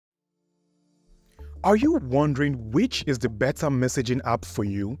Are you wondering which is the better messaging app for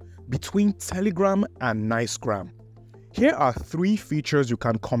you between Telegram and Nicegram? Here are 3 features you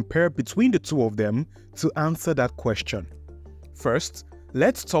can compare between the two of them to answer that question. First,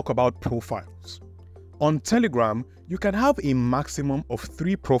 let's talk about profiles. On Telegram, you can have a maximum of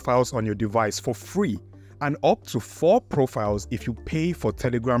 3 profiles on your device for free and up to 4 profiles if you pay for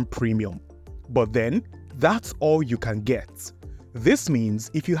Telegram Premium. But then, that's all you can get. This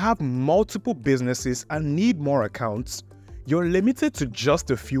means if you have multiple businesses and need more accounts, you're limited to just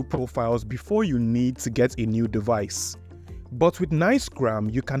a few profiles before you need to get a new device. But with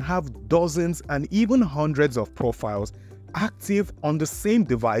Nicegram, you can have dozens and even hundreds of profiles active on the same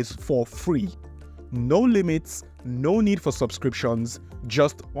device for free. No limits, no need for subscriptions,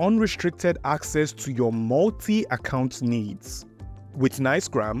 just unrestricted access to your multi-account needs. With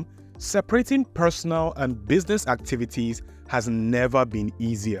Nicegram, separating personal and business activities has never been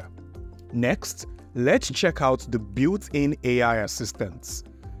easier. Next, let's check out the built-in AI assistants.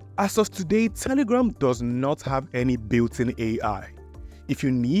 As of today, Telegram does not have any built-in AI. If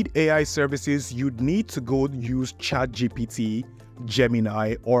you need AI services, you'd need to go use ChatGPT,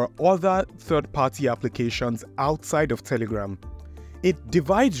 Gemini, or other third-party applications outside of Telegram. It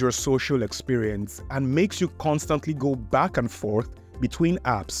divides your social experience and makes you constantly go back and forth between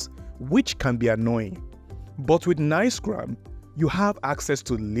apps, which can be annoying. But with Nicegram, you have access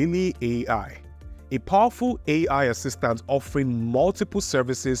to Lily AI, a powerful AI assistant offering multiple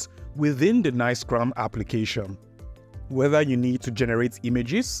services within the Nicegram application. Whether you need to generate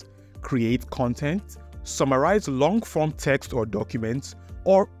images, create content, summarize long-form text or documents,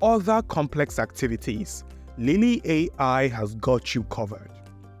 or other complex activities, Lily AI has got you covered.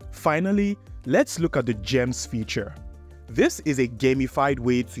 Finally, let's look at the Gems feature. This is a gamified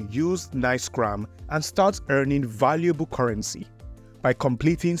way to use Nicegram and start earning valuable currency. By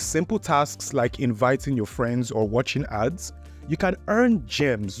completing simple tasks like inviting your friends or watching ads, you can earn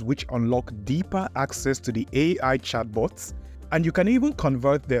gems which unlock deeper access to the AI chatbots, and you can even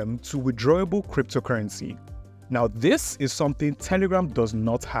convert them to withdrawable cryptocurrency. Now this is something Telegram does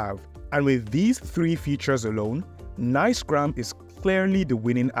not have, and with these 3 features alone, Nicegram is clearly the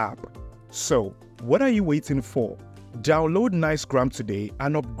winning app. So, what are you waiting for? Download Nicegram today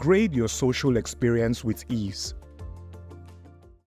and upgrade your social experience with ease.